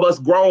and all of us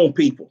grown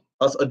people,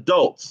 us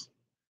adults,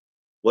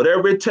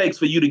 whatever it takes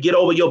for you to get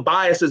over your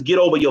biases, get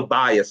over your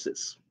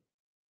biases.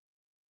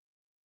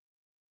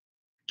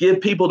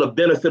 Give people the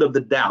benefit of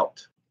the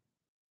doubt.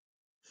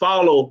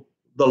 Follow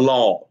the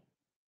law.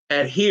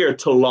 Adhere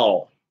to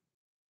law.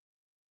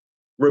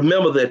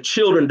 Remember that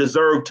children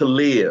deserve to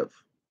live.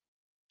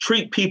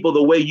 Treat people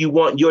the way you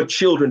want your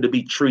children to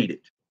be treated.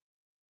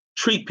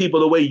 Treat people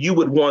the way you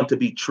would want to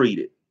be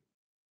treated.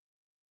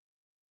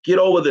 Get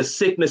over the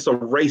sickness of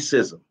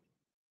racism.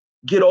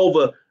 Get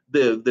over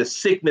the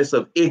sickness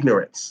of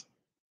ignorance.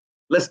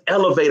 Let's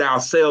elevate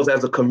ourselves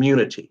as a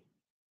community.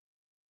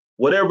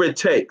 Whatever it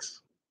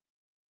takes,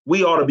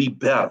 we ought to be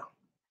better.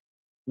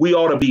 We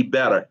ought to be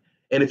better.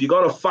 And if you're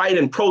going to fight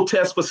and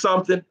protest for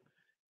something,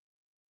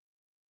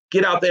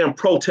 get out there and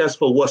protest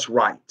for what's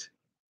right.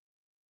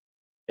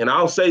 And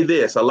I'll say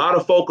this, a lot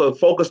of folk are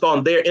focused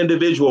on their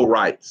individual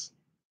rights.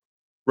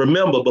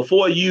 Remember,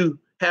 before you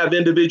have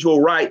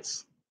individual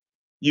rights,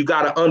 you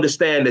got to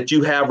understand that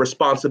you have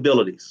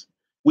responsibilities.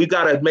 We've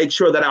got to make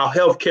sure that our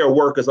healthcare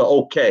workers are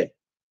okay.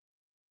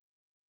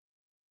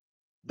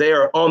 They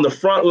are on the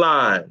front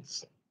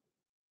lines.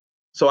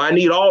 So I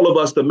need all of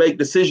us to make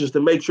decisions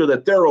to make sure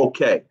that they're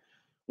okay.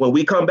 When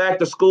we come back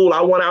to school,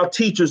 I want our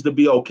teachers to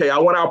be okay. I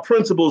want our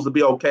principals to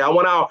be okay. I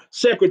want our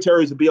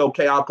secretaries to be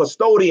okay, our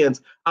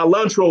custodians, our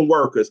lunchroom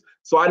workers.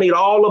 So I need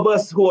all of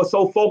us who are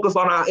so focused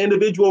on our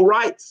individual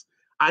rights.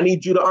 I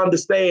need you to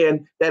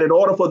understand that in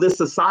order for this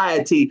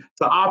society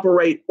to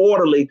operate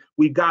orderly,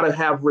 we've got to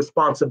have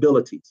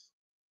responsibilities.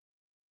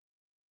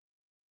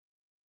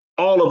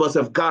 All of us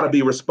have got to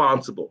be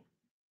responsible.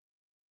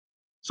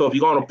 So if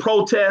you're going to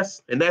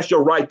protest, and that's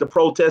your right to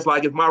protest,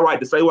 like it's my right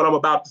to say what I'm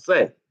about to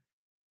say,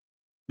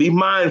 be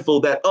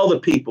mindful that other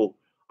people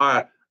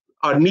are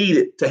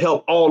needed to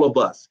help all of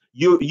us.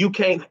 You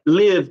can't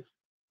live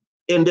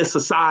in this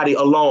society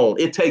alone.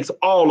 It takes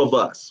all of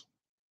us.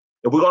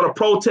 If we're going to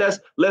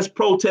protest, let's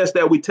protest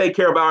that we take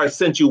care of our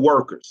essential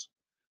workers,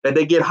 that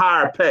they get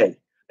higher pay,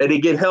 that they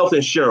get health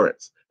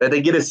insurance, that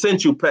they get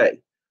essential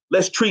pay.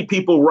 Let's treat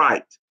people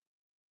right.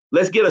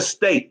 Let's get a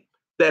state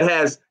that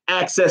has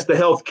access to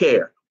health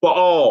care for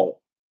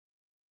all.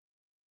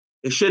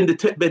 It shouldn't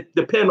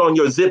depend on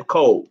your zip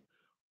code,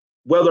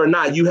 whether or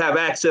not you have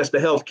access to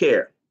health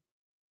care.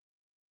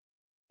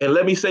 And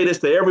let me say this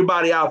to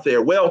everybody out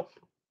there. Well,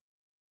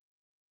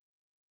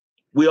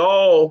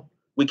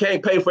 we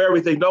can't pay for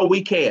everything. No,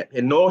 we can't,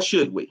 and nor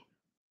should we.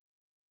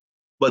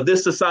 But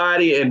this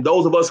society and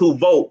those of us who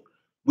vote,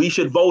 we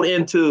should vote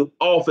into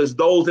office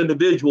those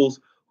individuals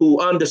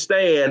who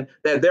understand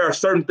that there are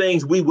certain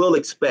things we will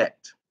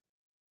expect.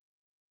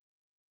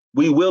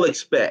 We will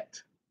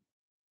expect.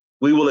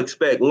 We will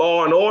expect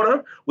law and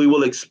order. We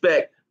will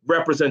expect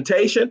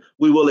representation.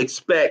 We will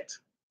expect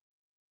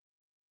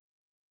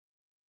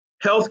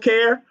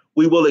healthcare.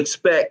 We will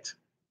expect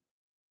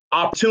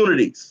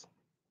opportunities.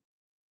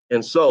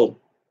 And so,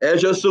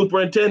 as your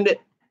superintendent,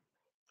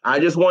 I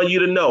just want you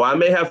to know I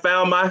may have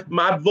found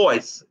my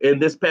voice in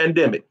this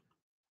pandemic,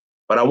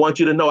 but I want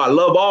you to know I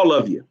love all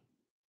of you.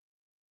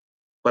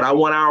 But I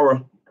want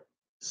our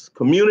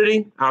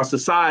community, our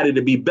society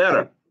to be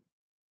better.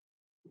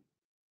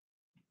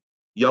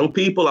 Young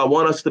people, I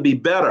want us to be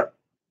better.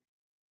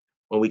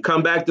 When we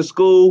come back to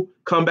school,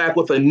 come back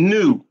with a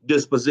new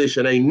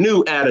disposition, a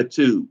new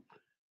attitude.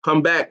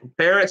 Come back,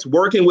 parents,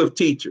 working with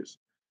teachers.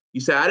 You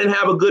say, I didn't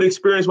have a good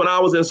experience when I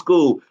was in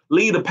school.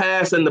 Leave the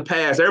past in the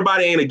past.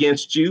 Everybody ain't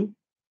against you.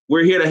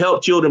 We're here to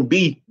help children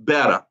be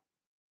better.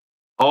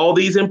 All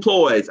these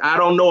employees, I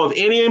don't know of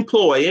any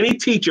employee, any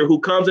teacher who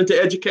comes into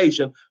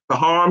education to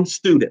harm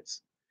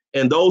students.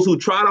 And those who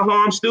try to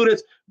harm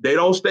students, they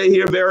don't stay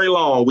here very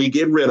long. We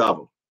get rid of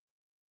them.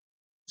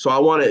 So I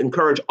want to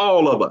encourage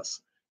all of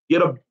us,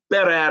 get a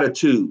better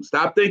attitude.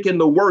 Stop thinking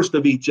the worst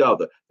of each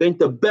other. Think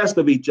the best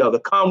of each other.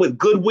 Come with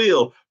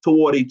goodwill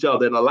toward each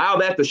other and allow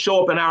that to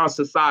show up in our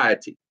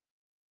society.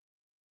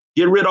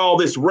 Get rid of all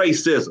this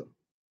racism.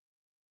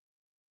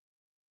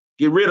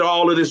 Get rid of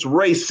all of this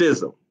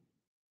racism.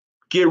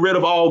 Get rid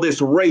of all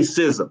this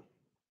racism,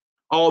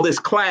 all this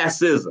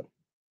classism.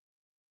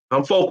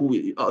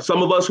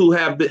 Some of us who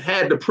have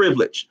had the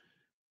privilege,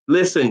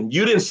 listen,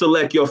 you didn't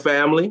select your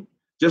family,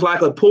 just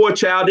like a poor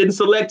child didn't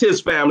select his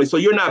family, so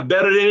you're not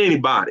better than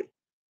anybody.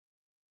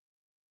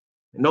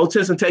 No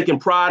sense in taking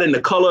pride in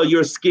the color of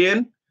your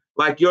skin,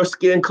 like your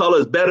skin color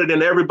is better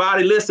than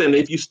everybody. Listen,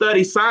 if you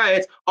study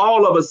science,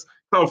 all of us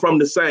come from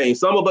the same.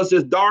 Some of us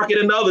just darker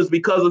than others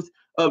because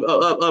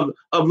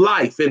of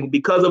life and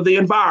because of the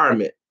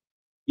environment.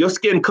 Your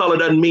skin color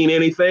doesn't mean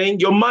anything.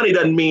 Your money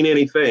doesn't mean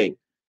anything.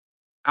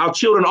 Our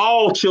children,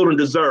 all children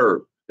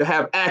deserve to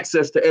have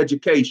access to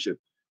education.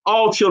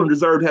 All children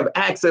deserve to have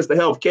access to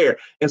health care.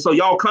 And so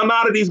y'all come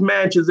out of these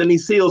mansions and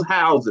these sealed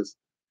houses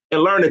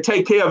and learn to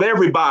take care of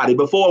everybody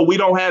before we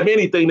don't have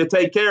anything to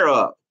take care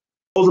of.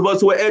 Those of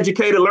us who are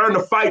educated learn to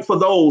fight for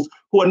those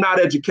who are not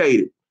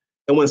educated.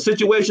 And when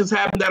situations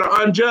happen that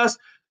are unjust,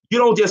 you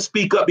don't just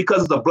speak up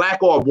because it's a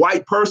black or a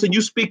white person.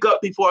 You speak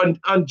up before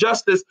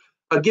injustice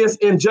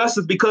against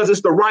injustice because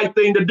it's the right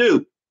thing to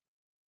do.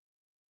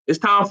 It's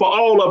time for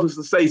all of us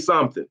to say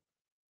something.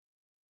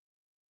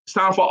 It's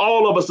time for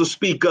all of us to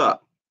speak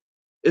up.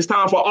 It's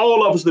time for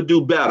all of us to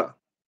do better.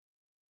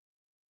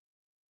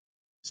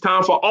 It's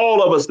time for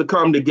all of us to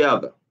come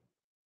together.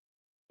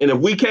 And if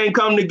we can't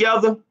come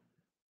together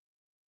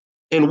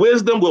in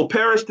wisdom, we'll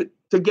perish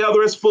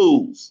together as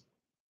fools.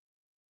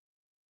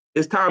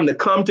 It's time to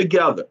come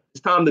together.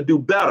 It's time to do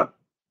better.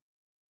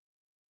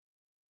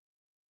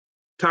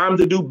 Time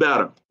to do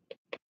better.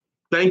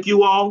 Thank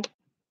you all.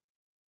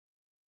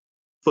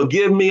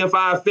 Forgive me if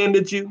I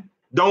offended you.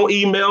 Don't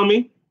email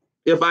me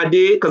if I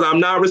did, because I'm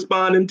not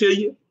responding to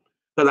you,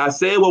 because I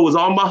said what was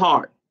on my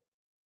heart.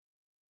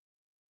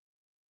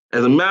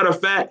 As a matter of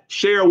fact,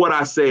 share what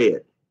I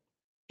said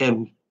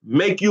and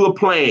make you a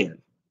plan,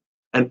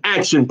 an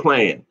action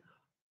plan,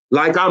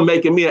 like I'm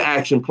making me an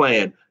action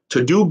plan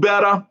to do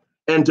better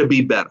and to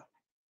be better.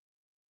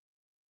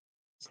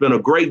 It's been a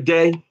great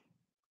day.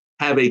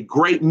 Have a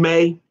great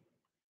May.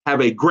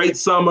 Have a great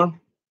summer.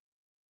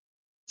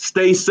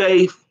 Stay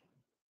safe.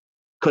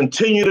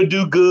 Continue to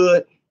do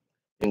good,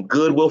 and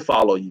good will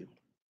follow you.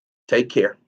 Take care.